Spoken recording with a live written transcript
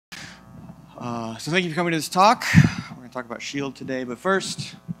So thank you for coming to this talk. We're going to talk about Shield today, but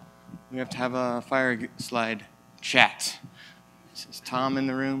first we have to have a fireside chat. Is Tom in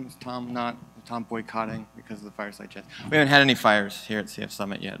the room? Is Tom not? Is Tom boycotting because of the fireside chat? We haven't had any fires here at CF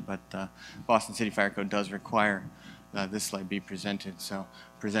Summit yet, but Boston City Fire Code does require this slide be presented. So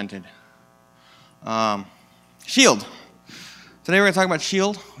presented. Shield. Today we're going to talk about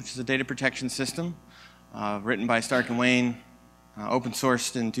Shield, which is a data protection system written by Stark and Wayne, open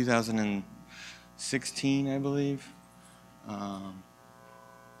sourced in 2016, I believe. We're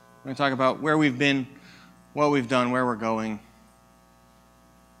going to talk about where we've been, what we've done, where we're going,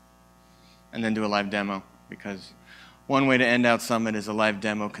 and then do a live demo, because one way to end out Summit is a live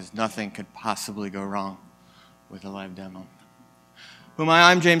demo, because nothing could possibly go wrong with a live demo. Who am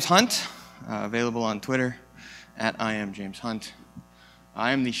I? I'm James Hunt, available on Twitter at @IamJamesHunt.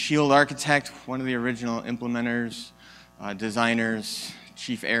 I am the Shield architect, one of the original implementers, designers,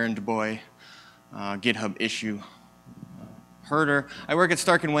 chief errand boy, GitHub issue herder. I work at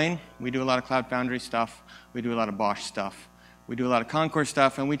Stark and Wayne. We do a lot of Cloud Foundry stuff. We do a lot of BOSH stuff. We do a lot of Concourse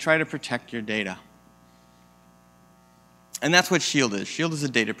stuff, and we try to protect your data. And that's what Shield is. Shield is a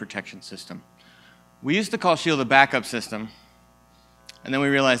data protection system. We used to call Shield a backup system, and then we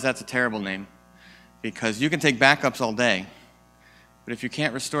realized that's a terrible name, because you can take backups all day, but if you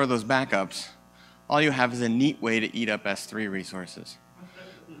can't restore those backups, all you have is a neat way to eat up S3 resources.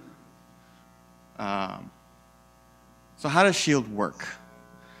 So how does Shield work?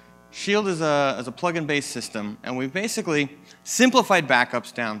 Shield is a plugin-based system, and we've basically simplified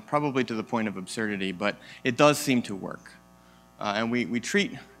backups down, probably to the point of absurdity, but it does seem to work. And we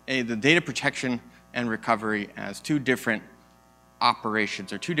treat the data protection and recovery as two different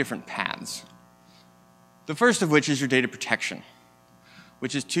operations, or two different paths. The first of which is your data protection,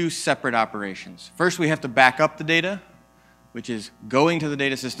 which is two separate operations. First, we have to back up the data, which is going to the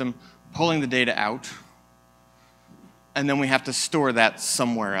data system, pulling the data out, and then we have to store that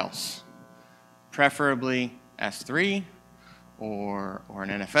somewhere else, preferably S3 or an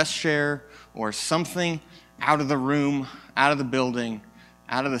NFS share or something out of the room, out of the building,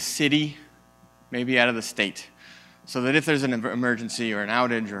 out of the city, maybe out of the state, so that if there's an emergency or an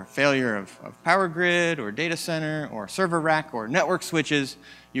outage or a failure of power grid or data center or server rack or network switches,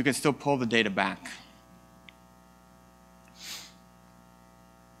 you can still pull the data back.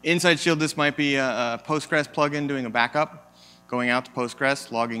 Inside Shield, this might be a Postgres plugin doing a backup, going out to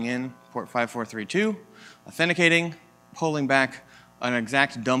Postgres, logging in, port 5432, authenticating, pulling back an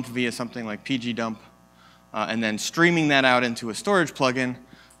exact dump via something like PG dump, and then streaming that out into a storage plugin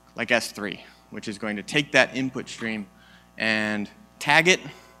like S3, which is going to take that input stream and tag it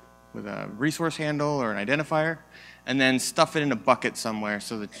with a resource handle or an identifier, and then stuff it in a bucket somewhere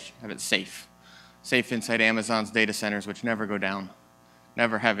so that you have it safe. Safe inside Amazon's data centers, which never go down,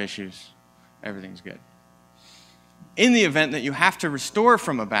 never have issues, everything's good. In the event that you have to restore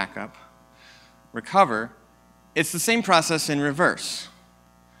from a backup, recover, it's the same process in reverse.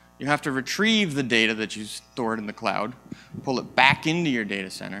 You have to retrieve the data that you stored in the cloud, pull it back into your data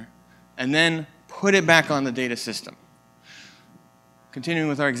center, and then put it back on the data system. Continuing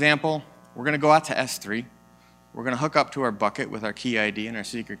with our example, we're going to go out to S3. We're going to hook up to our bucket with our key ID and our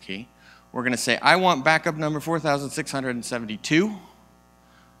secret key. We're going to say, I want backup number 4672.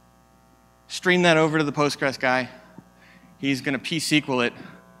 Stream that over to the Postgres guy. He's going to P-SQL it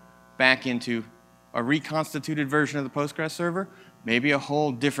back into a reconstituted version of the Postgres server, maybe a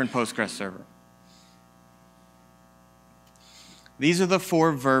whole different Postgres server. These are the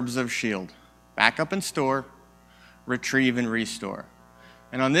four verbs of Shield: backup and store, retrieve and restore.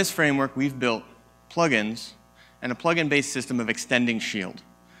 And on this framework, we've built plugins and a plugin-based system of extending Shield.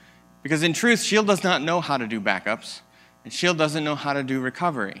 Because in truth, Shield does not know how to do backups, and Shield doesn't know how to do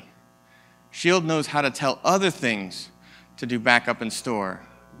recovery. Shield knows how to tell other things to do backup and store,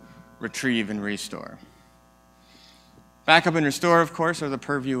 retrieve and restore. Backup and restore, of course, are the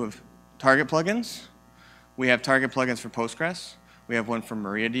purview of target plugins. We have target plugins for Postgres. We have one for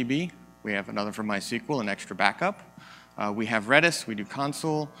MariaDB. We have another for MySQL, an extra backup. We have Redis. We do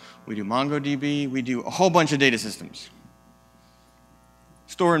Consul. We do MongoDB. We do a whole bunch of data systems.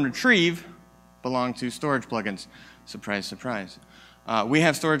 Store and retrieve belong to storage plugins. Surprise, surprise. We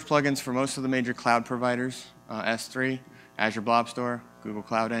have storage plugins for most of the major cloud providers, S3, Azure Blob Store, Google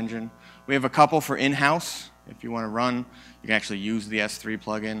Cloud Engine. We have a couple for in-house. If you want to run, you can actually use the S3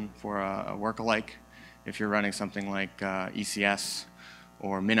 plugin for a work-alike. If you're running something like ECS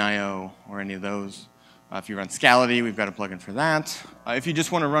or MinIO or any of those. If you run Scality, we've got a plugin for that. If you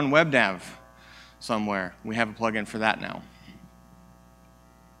just want to run WebDAV somewhere, we have a plugin for that now.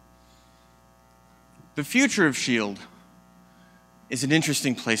 The future of Shield is an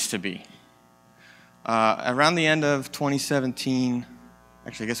interesting place to be. Around the end of 2017,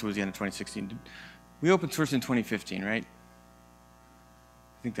 actually I guess it was the end of 2016, we open sourced in 2015, right?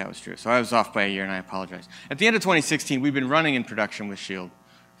 I think that was true. So I was off by a year and I apologize. At the end of 2016, we've been running in production with Shield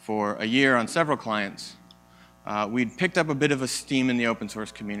for a year on several clients. We'd picked up a bit of a steam in the open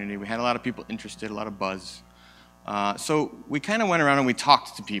source community. We had a lot of people interested, a lot of buzz. So we kind of went around and we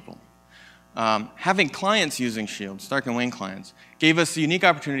talked to people. Having clients using Shield, Stark and Wayne clients, gave us the unique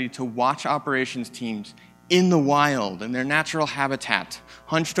opportunity to watch operations teams in the wild, in their natural habitat,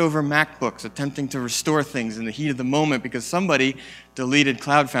 hunched over MacBooks, attempting to restore things in the heat of the moment because somebody deleted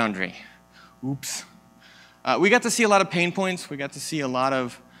Cloud Foundry. Oops. We got to see a lot of pain points. We got to see a lot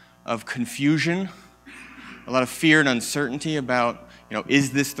of confusion, a lot of fear and uncertainty about,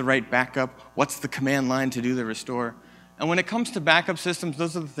 is this the right backup? What's the command line to do the restore? And when it comes to backup systems,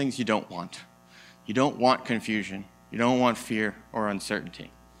 those are the things you don't want. You don't want confusion. You don't want fear or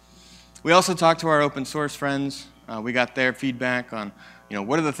uncertainty. We also talked to our open source friends. We got their feedback on,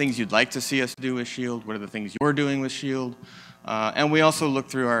 what are the things you'd like to see us do with Shield? What are the things you're doing with Shield? And we also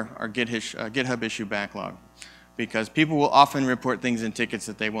looked through our GitHub issue backlog, because people will often report things in tickets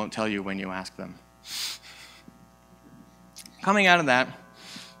that they won't tell you when you ask them. Coming out of that,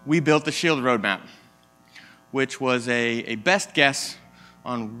 we built the Shield roadmap, which was a best guess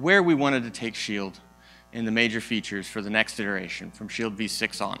on where we wanted to take Shield in the major features for the next iteration from Shield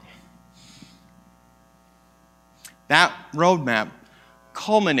v6 on. That roadmap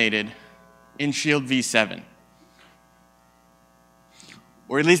culminated in Shield v7.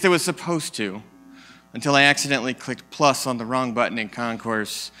 Or at least it was supposed to, until I accidentally clicked plus on the wrong button in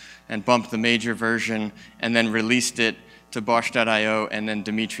Concourse and bumped the major version and then released it to BOSH.io, and then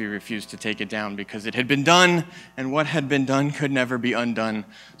Dimitri refused to take it down because it had been done, and what had been done could never be undone,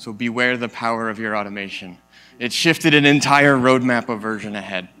 so beware the power of your automation. It shifted an entire roadmap a version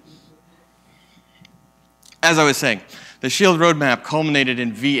ahead. As I was saying, the Shield roadmap culminated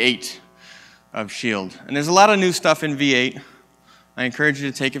in V8 of Shield. And there's a lot of new stuff in V8. I encourage you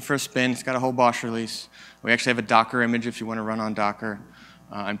to take it for a spin. It's got a whole BOSH release. We actually have a Docker image if you want to run on Docker.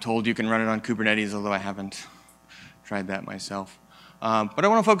 I'm told you can run it on Kubernetes, although I haven't tried that myself. But I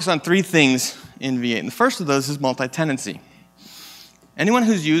want to focus on 3 things in V8. And the first of those is multi-tenancy. Anyone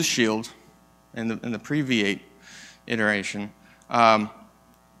who's used Shield in the pre-V8 iteration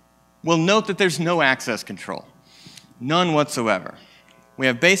will note that there's no access control. None whatsoever. We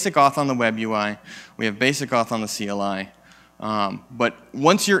have basic auth on the web UI. We have basic auth on the CLI. But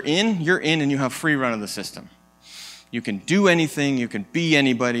once you're in and you have free run of the system. You can do anything. You can be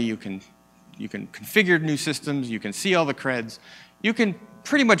anybody. You can configure new systems. You can see all the creds. You can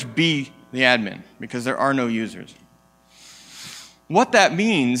pretty much be the admin because there are no users. What that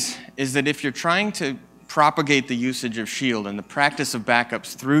means is that if you're trying to propagate the usage of Shield and the practice of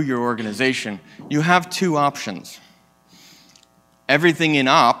backups through your organization, you have 2 options. Everything in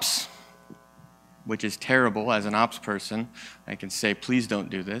ops, which is terrible as an ops person. I can say, please don't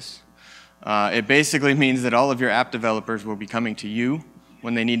do this. It basically means that all of your app developers will be coming to you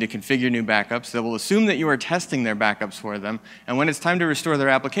when they need to configure new backups. They will assume that you are testing their backups for them, and when it's time to restore their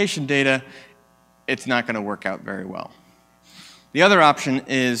application data, it's not going to work out very well. The other option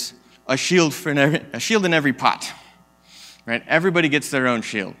is a shield in every pot. Right? Everybody gets their own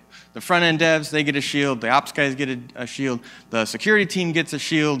shield. The front-end devs, they get a shield. The ops guys get a shield. The security team gets a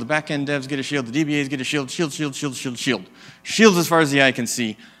shield. The back-end devs get a shield. The DBAs get a shield. Shield, shield, shield, shield, shield. Shields as far as the eye can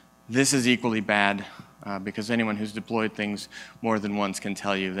see. This is equally bad because anyone who's deployed things more than once can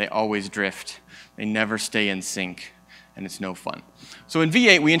tell you they always drift. They never stay in sync, and it's no fun. So in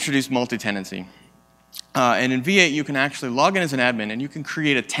V8, we introduced multi-tenancy. And in V8, you can actually log in as an admin, and you can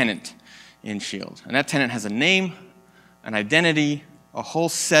create a tenant in Shield. And that tenant has a name, an identity, a whole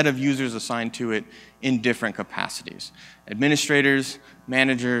set of users assigned to it in different capacities. Administrators,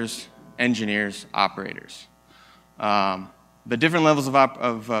 managers, engineers, operators. The different levels of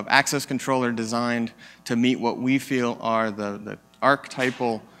access control are designed to meet what we feel are the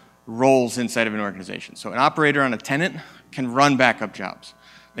archetypal roles inside of an organization. So an operator on a tenant can run backup jobs.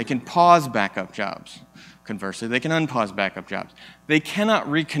 They can pause backup jobs. Conversely, they can unpause backup jobs. They cannot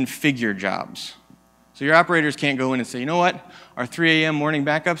reconfigure jobs. So your operators can't go in and say, you know what, our 3 a.m. morning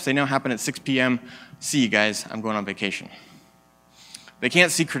backups, they now happen at 6 p.m. See you guys, I'm going on vacation. They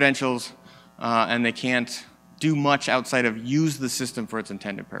can't see credentials, and they can't do much outside of use the system for its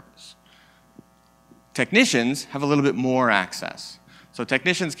intended purpose. Technicians have a little bit more access. So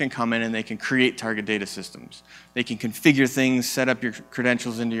technicians can come in and they can create target data systems. They can configure things, set up your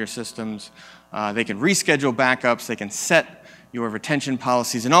credentials into your systems. They can reschedule backups. They can set your retention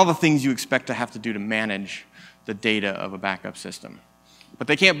policies and all the things you expect to have to do to manage the data of a backup system. But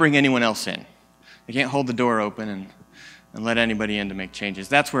they can't bring anyone else in. They can't hold the door open and let anybody in to make changes.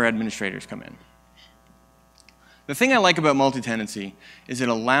 That's where administrators come in. The thing I like about multi-tenancy is it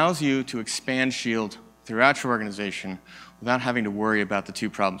allows you to expand Shield throughout your organization without having to worry about the two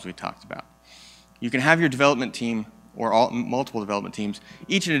problems we talked about. You can have your development team or multiple development teams,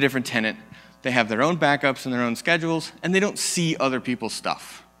 each in a different tenant. They have their own backups and their own schedules, and they don't see other people's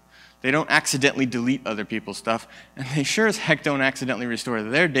stuff. They don't accidentally delete other people's stuff, and they sure as heck don't accidentally restore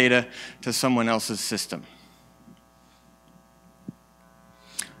their data to someone else's system.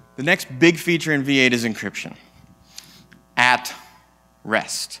 The next big feature in V8 is encryption at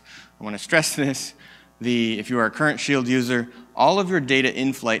rest. I want to stress this. If you are a current Shield user, all of your data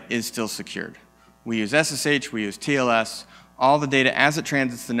in flight is still secured. We use SSH, we use TLS. All the data as it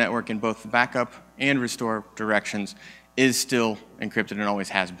transits the network in both the backup and restore directions is still encrypted and always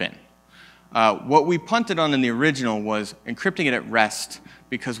has been. What we punted on in the original was encrypting it at rest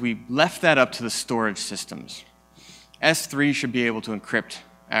because we left that up to the storage systems. S3 should be able to encrypt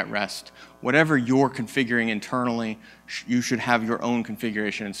at rest. Whatever you're configuring internally, you should have your own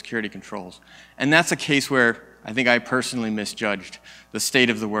configuration and security controls. And that's a case where I think I personally misjudged the state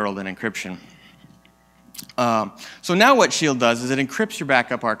of the world in encryption. So now what Shield does is it encrypts your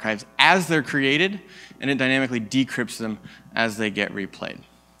backup archives as they're created, and it dynamically decrypts them as they get replayed.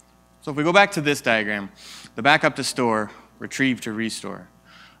 So if we go back to this diagram, the backup to store, retrieve to restore,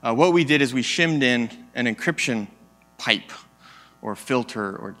 what we did is we shimmed in an encryption pipe or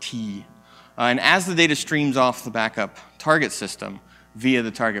filter or T. And as the data streams off the backup target system via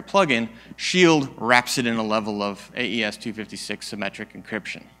the target plugin, Shield wraps it in a level of AES 256 symmetric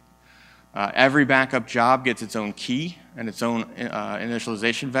encryption. Every backup job gets its own key and its own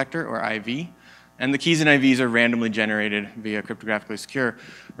initialization vector, or IV, and the keys and IVs are randomly generated via cryptographically secure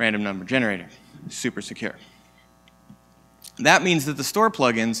random number generator. Super secure. That means that the store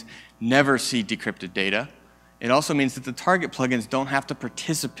plugins never see decrypted data. It also means that the target plugins don't have to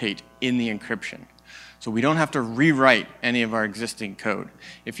participate in the encryption. So we don't have to rewrite any of our existing code.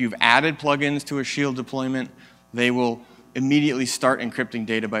 If you've added plugins to a Shield deployment, they will immediately start encrypting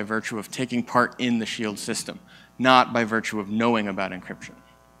data by virtue of taking part in the Shield system, not by virtue of knowing about encryption.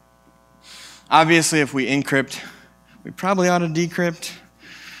 Obviously, if we encrypt, we probably ought to decrypt.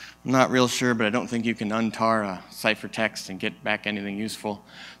 I'm not real sure, but I don't think you can untar a ciphertext and get back anything useful.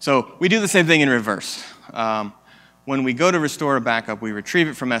 So we do the same thing in reverse. When we go to restore a backup, we retrieve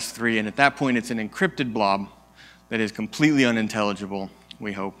it from S3, and at that point, it's an encrypted blob that is completely unintelligible,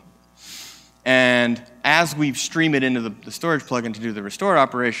 we hope. And as we stream it into the storage plugin to do the restore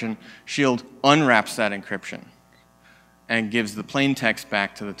operation, Shield unwraps that encryption and gives the plain text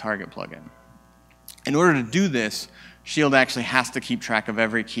back to the target plugin. In order to do this, Shield actually has to keep track of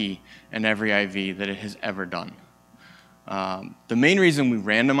every key and every IV that it has ever done. The main reason we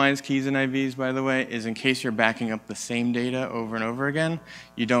randomize keys and IVs, by the way, is in case you're backing up the same data over and over again,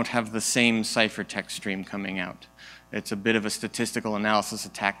 you don't have the same ciphertext stream coming out. It's a bit of a statistical analysis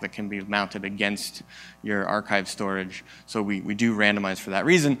attack that can be mounted against your archive storage. So we do randomize for that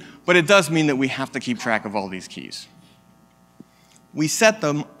reason, but it does mean that we have to keep track of all these keys. We set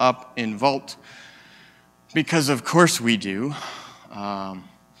them up in Vault because of course we do.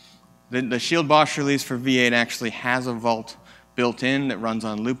 The Shield BOSH release for V8 actually has a Vault built in that runs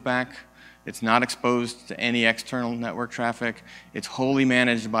on loopback. It's not exposed to any external network traffic. It's wholly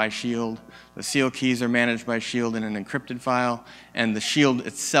managed by Shield. The seal keys are managed by Shield in an encrypted file, and the Shield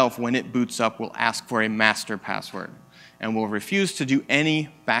itself, when it boots up, will ask for a master password and will refuse to do any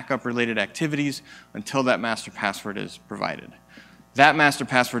backup-related activities until that master password is provided. That master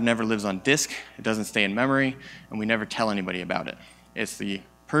password never lives on disk, it doesn't stay in memory, and we never tell anybody about it. It's the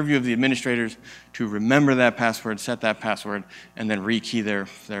purview of the administrators to remember that password, set that password, and then rekey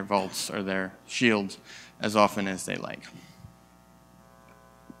their vaults or their shields as often as they like.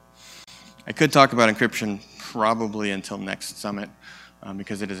 I could talk about encryption probably until next summit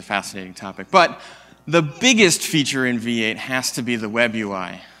because it is a fascinating topic. But the biggest feature in V8 has to be the web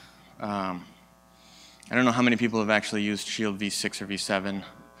UI. I don't know how many people have actually used Shield v6 or v7.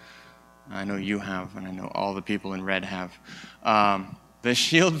 I know you have, and I know all the people in red have. The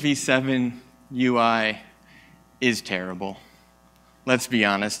Shield v7 UI is terrible. Let's be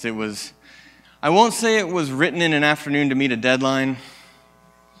honest. I won't say it was written in an afternoon to meet a deadline,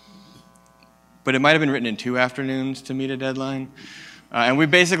 but it might have been written in 2 afternoons to meet a deadline. And we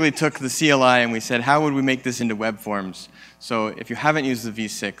basically took the CLI and we said, how would we make this into web forms? So if you haven't used the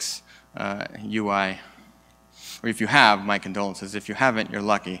v6 UI, or if you have, my condolences. If you haven't, you're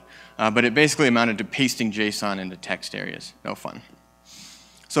lucky. But it basically amounted to pasting JSON into text areas. No fun.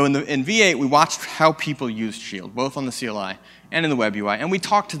 So in V8, we watched how people used Shield, both on the CLI and in the web UI, and we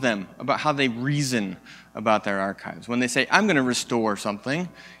talk to them about how they reason about their archives. When they say, I'm going to restore something,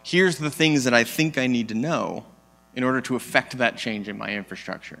 here's the things that I think I need to know in order to affect that change in my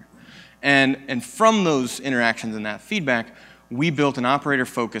infrastructure. And from those interactions and that feedback, we built an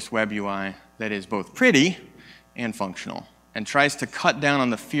operator-focused web UI that is both pretty and functional, and tries to cut down on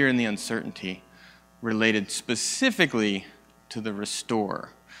the fear and the uncertainty related specifically to the restore.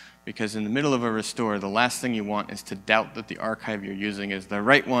 Because in the middle of a restore, the last thing you want is to doubt that the archive you're using is the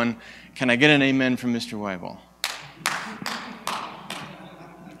right one. Can I get an amen from Mr. Weibel?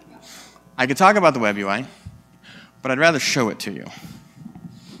 I could talk about the web UI, but I'd rather show it to you.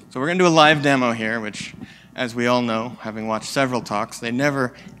 So we're going to do a live demo here, which, as we all know, having watched several talks, they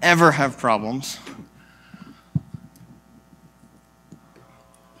never, ever have problems.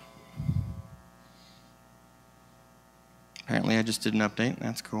 Apparently I just did an update.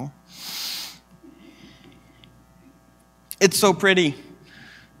 That's cool. It's so pretty.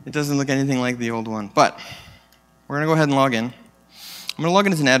 It doesn't look anything like the old one. But we're going to go ahead and log in. I'm going to log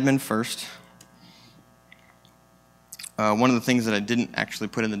in as an admin first. One of the things that I didn't actually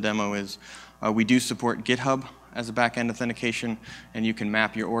put in the demo is we do support GitHub as a back-end authentication, and you can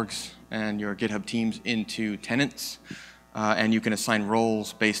map your orgs and your GitHub teams into tenants, and you can assign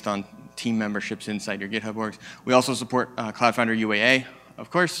roles based on team memberships inside your GitHub orgs. We also support Cloud Foundry UAA, of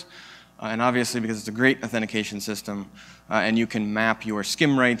course, and obviously because it's a great authentication system, and you can map your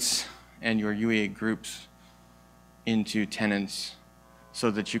SCIM rights and your UAA groups into tenants so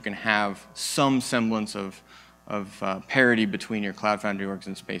that you can have some semblance of parity between your Cloud Foundry orgs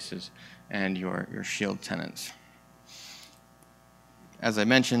and spaces and your Shield tenants. As I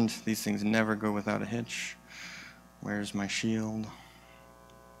mentioned, these things never go without a hitch. Where's my Shield?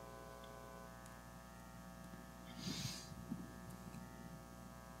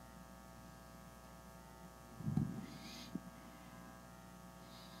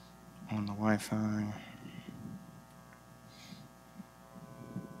 On the Wi-Fi.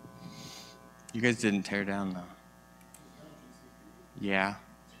 You guys didn't tear down the... Yeah.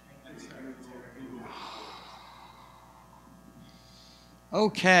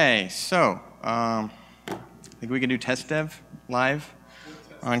 Okay, so I think we can do test dev live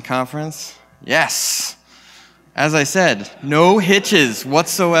on conference. Yes. As I said, no hitches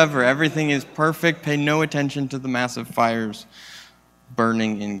whatsoever. Everything is perfect. Pay no attention to the massive fires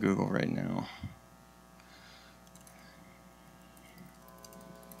burning in Google right now.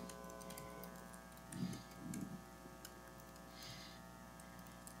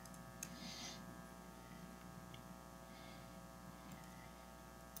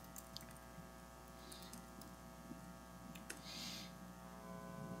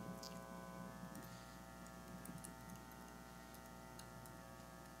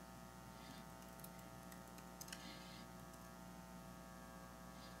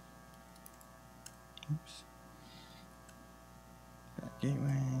 Oops. Back gateway.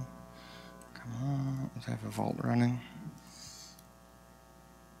 Come on. Let's have a vault running.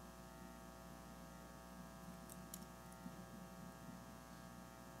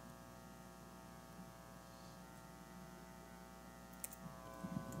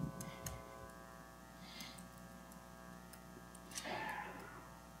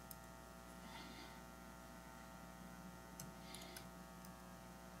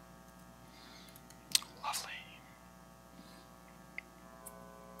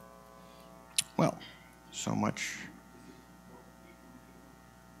 Well, so much.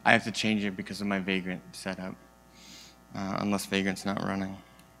 I have to change it because of my Vagrant setup, unless Vagrant's not running.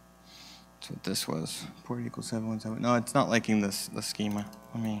 That's what this was. Port equals 717. No, it's not liking this the schema.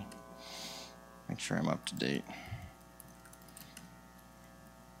 Let me make sure I'm up to date.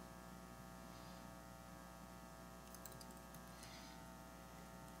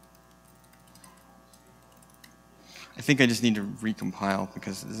 I think I just need to recompile,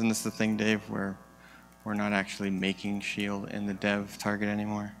 because isn't this the thing, Dave, where we're not actually making Shield in the dev target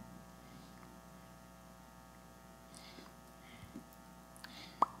anymore?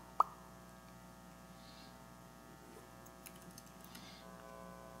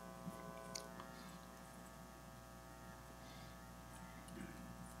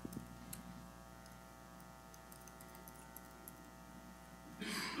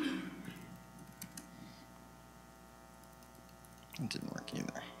 It didn't work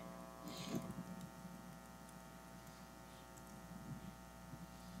either.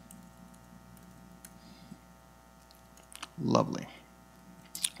 Lovely.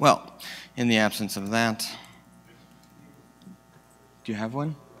 Well, in the absence of that, do you have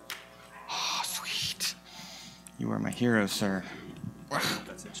one? Oh, sweet. You are my hero, sir.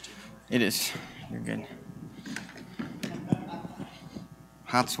 It is. You're good.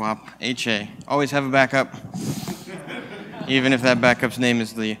 hot swap, HA. Always have a backup, even if that backup's name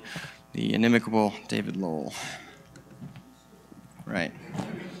is the inimicable David Lowell. Right.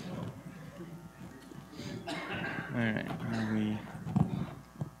 All right, are we?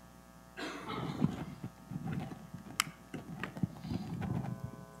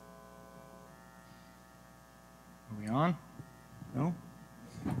 Are we on? No?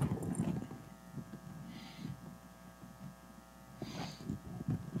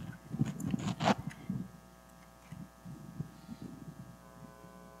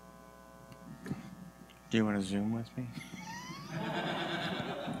 Do you want to Zoom with me?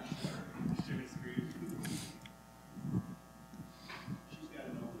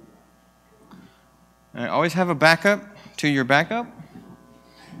 Always have a backup to your backup.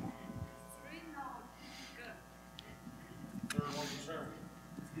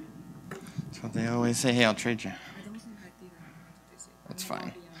 That's what they always say. Hey, I'll trade you. That's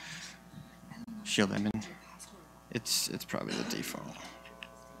fine. Shield admin. It's probably the default.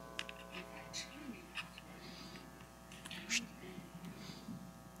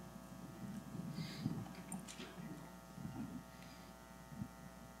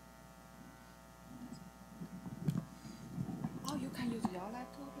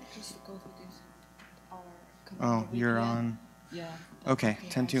 Oh, you're on. Yeah. Okay,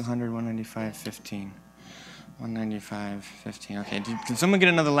 10/200, 195.15. 195.15. Okay, can someone get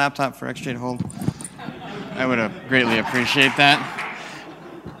another laptop for XJ to hold? I would greatly appreciate that.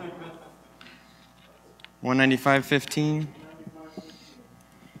 195.15.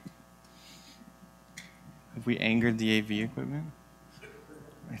 Have we angered the AV equipment?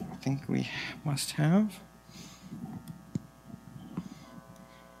 I think we must have.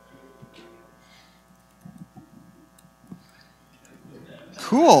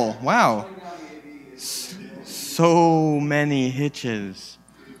 Cool, wow. So many hitches.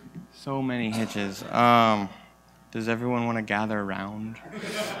 So many hitches. Does everyone want to gather around?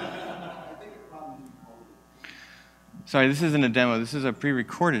 Sorry, this isn't a demo. This is a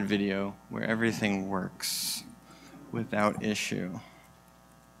pre-recorded video where everything works without issue.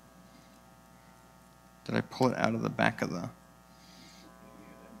 Did I pull it out of the back of the...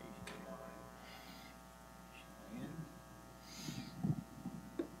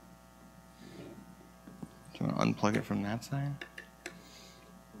 Do you want to unplug it from that side?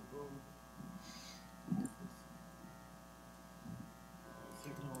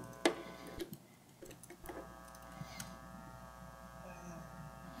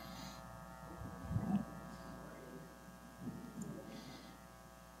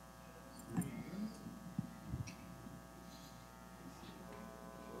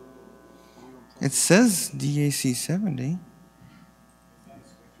 It says DAC 70.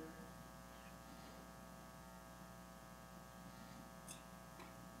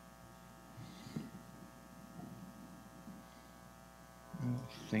 I don't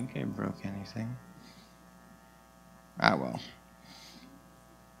think I broke anything. Ah, well.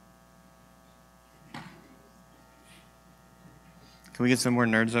 Can we get some more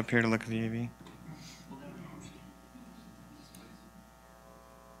nerds up here to look at the AV?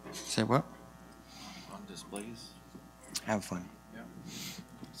 Say what? Displays. Have fun. Yeah.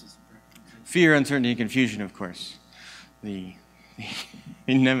 Fear, uncertainty, confusion, of course. The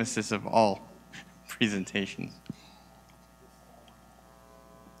nemesis of all presentations.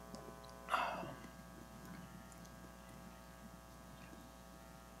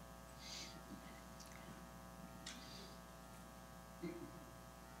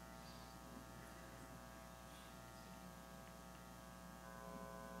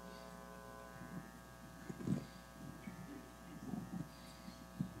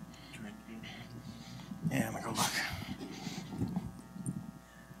 Yeah, I'm gonna go look.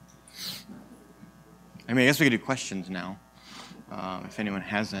 I mean, I guess we could do questions now, if anyone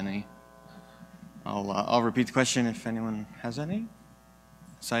has any. I'll repeat the question if anyone has any.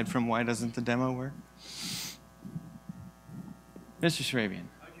 Aside from why doesn't the demo work? Mr. Sarabian.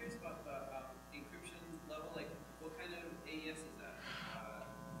 I'm curious about the encryption level. Like, what kind of AES is that?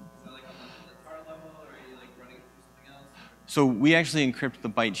 Is that like on the tar level, or are you like running it through something else? So we actually encrypt the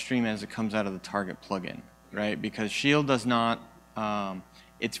byte stream as it comes out of the target plugin, right? Because Shield does not,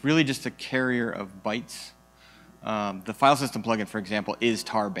 it's really just a carrier of bytes. The file system plugin, for example, is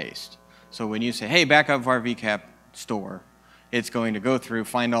tar-based. So when you say, hey, backup var vcap store, it's going to go through,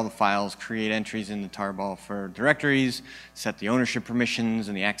 find all the files, create entries in the tarball for directories, set the ownership permissions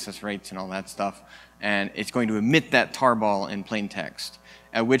and the access rights and all that stuff, and it's going to emit that tarball in plain text.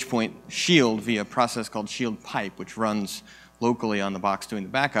 At which point, Shield, via a process called Shield pipe, which runs locally on the box doing the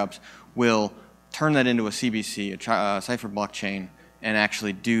backups, will turn that into a CBC, a cipher blockchain, and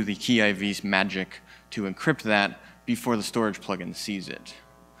actually do the key IV's magic to encrypt that before the storage plugin sees it.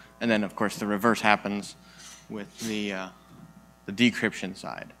 And then, of course, the reverse happens with the decryption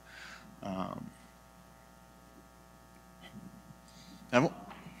side. Neville?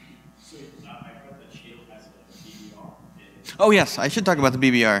 Oh yes, I should talk about the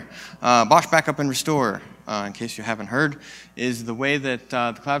BBR. BOSH Backup and Restore, in case you haven't heard, is the way that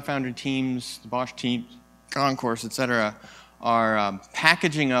the Cloud Foundry teams, the BOSH teams, Concourse, etc., are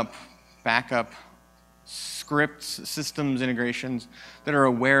packaging up backup scripts, systems, integrations that are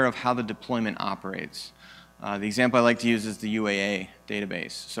aware of how the deployment operates. The example I like to use is the UAA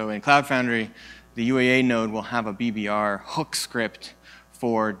database. So in Cloud Foundry, the UAA node will have a BBR hook script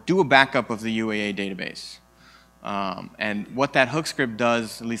for do a backup of the UAA database. And what that hook script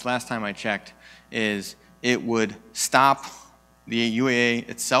does, at least last time I checked, is it would stop the UAA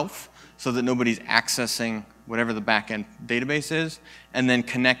itself so that nobody's accessing whatever the backend database is, and then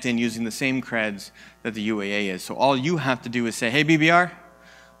connect in using the same creds that the UAA is. So all you have to do is say, hey BBR,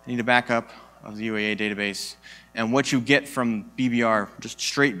 I need a backup of the UAA database. And what you get from BBR, just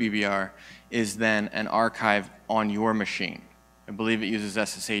straight BBR, is then an archive on your machine. I believe it uses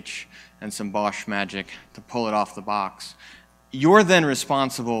SSH and some BOSH magic to pull it off the box. You're then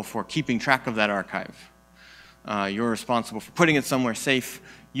responsible for keeping track of that archive. You're responsible for putting it somewhere safe.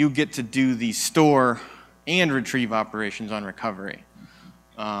 You get to do the store and retrieve operations on recovery.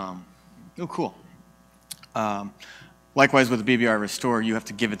 Oh, cool. Likewise with the BBR Restore, you have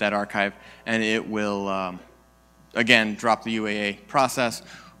to give it that archive, and it will, again, drop the UAA process,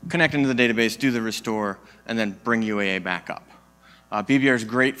 connect into the database, do the restore, and then bring UAA back up. BBR is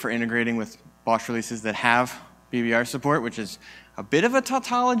great for integrating with BOSH releases that have BBR support, which is a bit of a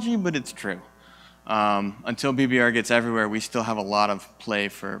tautology, but it's true. Until BBR gets everywhere, we still have a lot of play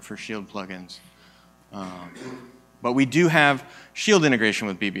for Shield plugins. But we do have Shield integration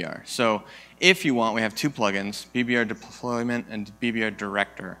with BBR. So if you want, we have two plugins, BBR Deployment and BBR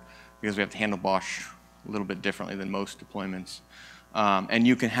Director, because we have to handle BOSH a little bit differently than most deployments. And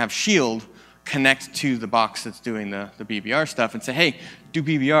you can have Shield connect to the box that's doing the BBR stuff and say, hey, do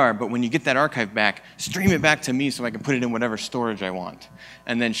BBR, but when you get that archive back, stream it back to me so I can put it in whatever storage I want.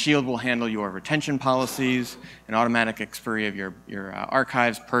 And then Shield will handle your retention policies, an automatic expiry of your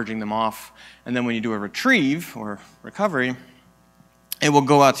archives, purging them off. And then when you do a retrieve or recovery, it will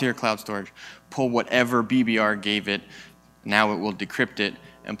go out to your cloud storage, pull whatever BBR gave it, now it will decrypt it,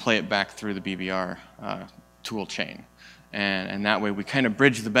 and play it back through the BBR tool chain. And that way we kind of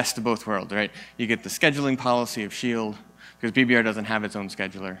bridge the best of both worlds, right? You get the scheduling policy of Shield, because BBR doesn't have its own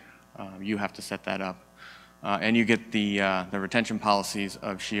scheduler. You have to set that up. And you get the retention policies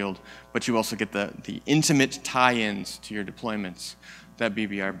of Shield, but you also get the intimate tie-ins to your deployments that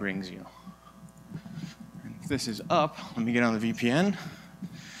BBR brings you. And if this is up, let me get on the VPN.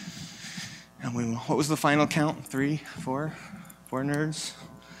 And what was the final count? 3, 4? 4 nerds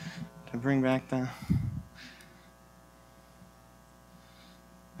to bring back the...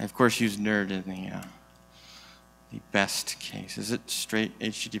 I, of course, use nerd in the best case. Is it straight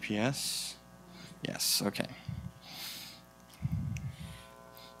HTTPS? Yes, okay.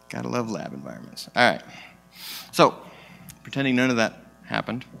 Gotta love lab environments. All right. So, pretending none of that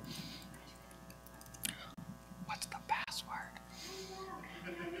happened. What's the password?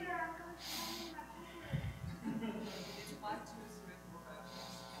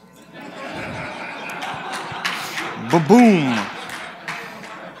 Ba-boom!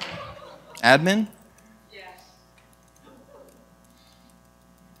 Admin? Yes.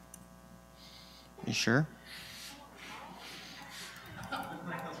 You sure?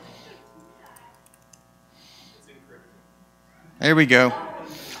 There we go. All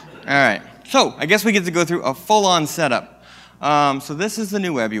right. So I guess we get to go through a full-on setup. So this is the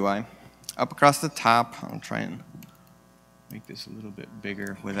new web UI. Up across the top, I'll try and make this a little bit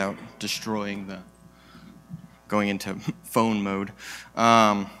bigger without destroying going into phone mode.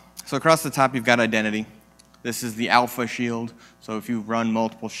 So across the top, you've got identity. This is the alpha shield. So if you run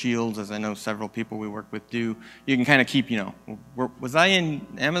multiple shields, as I know several people we work with do, you can kind of keep, was I in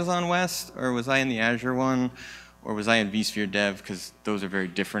Amazon West, or was I in the Azure one, or was I in vSphere Dev, because those are very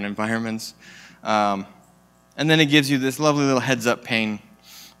different environments. And then it gives you this lovely little heads-up pane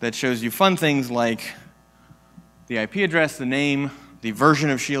that shows you fun things like the IP address, the name, the version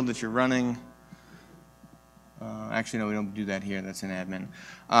of Shield that you're running. Actually, no, we don't do that here. That's in admin.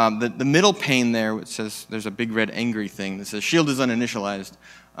 The middle pane there, which says there's a big red angry thing that says Shield is uninitialized.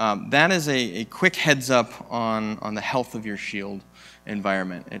 That is a quick heads up on the health of your Shield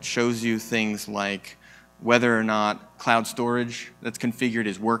environment. It shows you things like whether or not cloud storage that's configured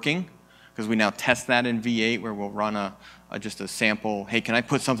is working, because we now test that in V8 where we'll run just a sample. Hey, can I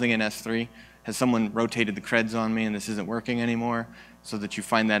put something in S3? Has someone rotated the creds on me and this isn't working anymore? So that you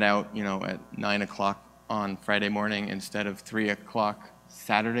find that out, at 9 o'clock on Friday morning instead of 3 o'clock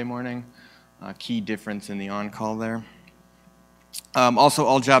Saturday morning. Key difference in the on-call there. Also,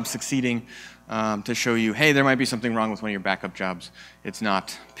 all jobs succeeding to show you, hey, there might be something wrong with one of your backup jobs. It's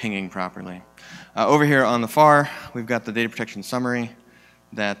not pinging properly. Over here on the far, we've got the data protection summary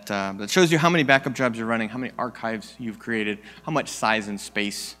that shows you how many backup jobs you're running, how many archives you've created, how much size and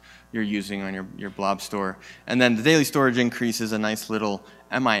space you're using on your blob store. And then the daily storage increase is a nice little,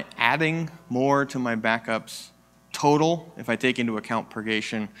 am I adding more to my backups total if I take into account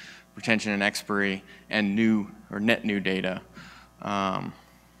purgation, retention and expiry, and new or net new data.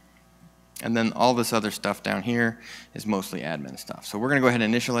 And then all this other stuff down here is mostly admin stuff. So we're going to go ahead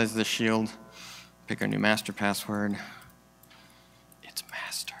and initialize this shield, pick our new master password. It's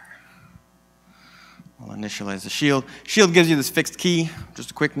master. We'll initialize the shield. Shield gives you this fixed key.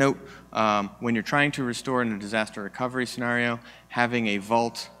 Just a quick note, when you're trying to restore in a disaster recovery scenario, having a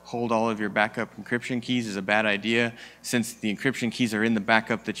vault hold all of your backup encryption keys is a bad idea, since the encryption keys are in the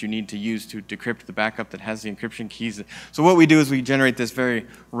backup that you need to use to decrypt the backup that has the encryption keys. So what we do is we generate this very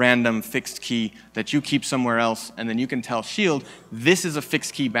random fixed key that you keep somewhere else, and then you can tell Shield, this is a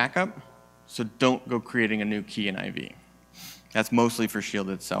fixed key backup, so don't go creating a new key in IV. That's mostly for Shield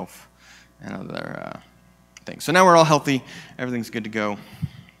itself and other things. So now we're all healthy, everything's good to go.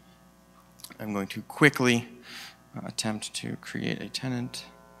 I'm going to quickly attempt to create a tenant.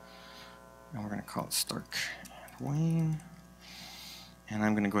 And we're going to call it Stark and Wayne. And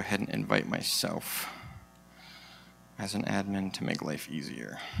I'm going to go ahead and invite myself as an admin to make life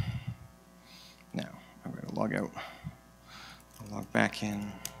easier. Now, I'm going to log out. I'll log back in.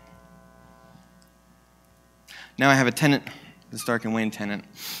 Now I have a tenant, the Stark and Wayne tenant,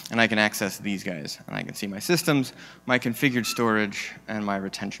 and I can access these guys. And I can see my systems, my configured storage, and my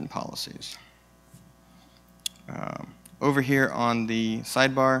retention policies. Over here on the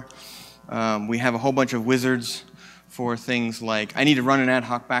sidebar, we have a whole bunch of wizards for things like, I need to run an ad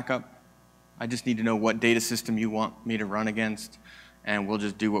hoc backup. I just need to know what data system you want me to run against, and we'll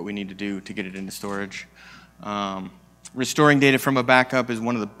just do what we need to do to get it into storage. Restoring data from a backup is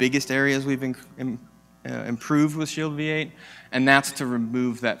one of the biggest areas we've improved with Shield V8, and that's to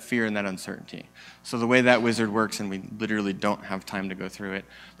remove that fear and that uncertainty. So the way that wizard works, and we literally don't have time to go through it,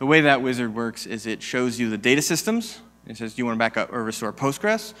 the way that wizard works is it shows you the data systems. It says, do you want to back up or restore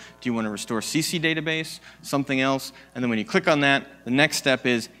Postgres? Do you want to restore CC database? Something else? And then when you click on that, the next step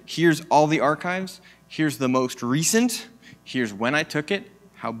is, here's all the archives. Here's the most recent. Here's when I took it,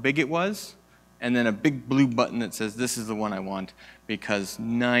 how big it was, and then a big blue button that says, this is the one I want, because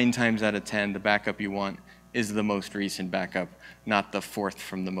 9 times out of 10, the backup you want is the most recent backup, not the fourth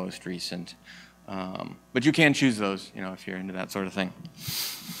from the most recent. But you can choose those, if you're into that sort of thing.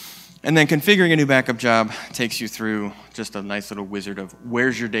 And then configuring a new backup job takes you through just a nice little wizard of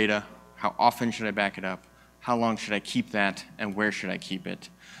where's your data, how often should I back it up, how long should I keep that, and where should I keep it.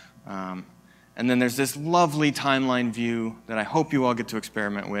 And then there's this lovely timeline view that I hope you all get to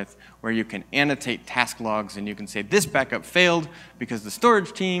experiment with, where you can annotate task logs and you can say, this backup failed because the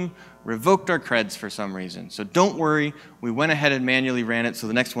storage team revoked our creds for some reason. So don't worry, we went ahead and manually ran it, so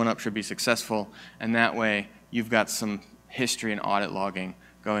the next one up should be successful. And that way, you've got some history and audit logging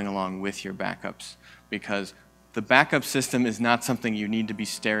going along with your backups, because the backup system is not something you need to be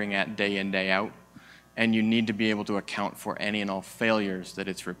staring at day in, day out, and you need to be able to account for any and all failures that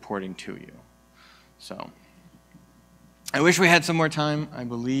it's reporting to you. So I wish we had some more time. I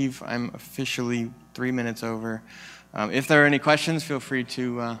believe I'm officially 3 minutes over. If there are any questions, feel free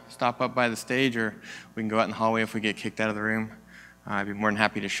to stop up by the stage, or we can go out in the hallway if we get kicked out of the room. I'd be more than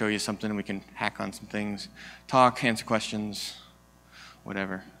happy to show you something, and we can hack on some things, talk, answer questions,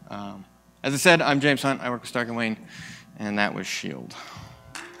 whatever. As I said, I'm James Hunt. I work with Stark and Wayne, and that was Shield.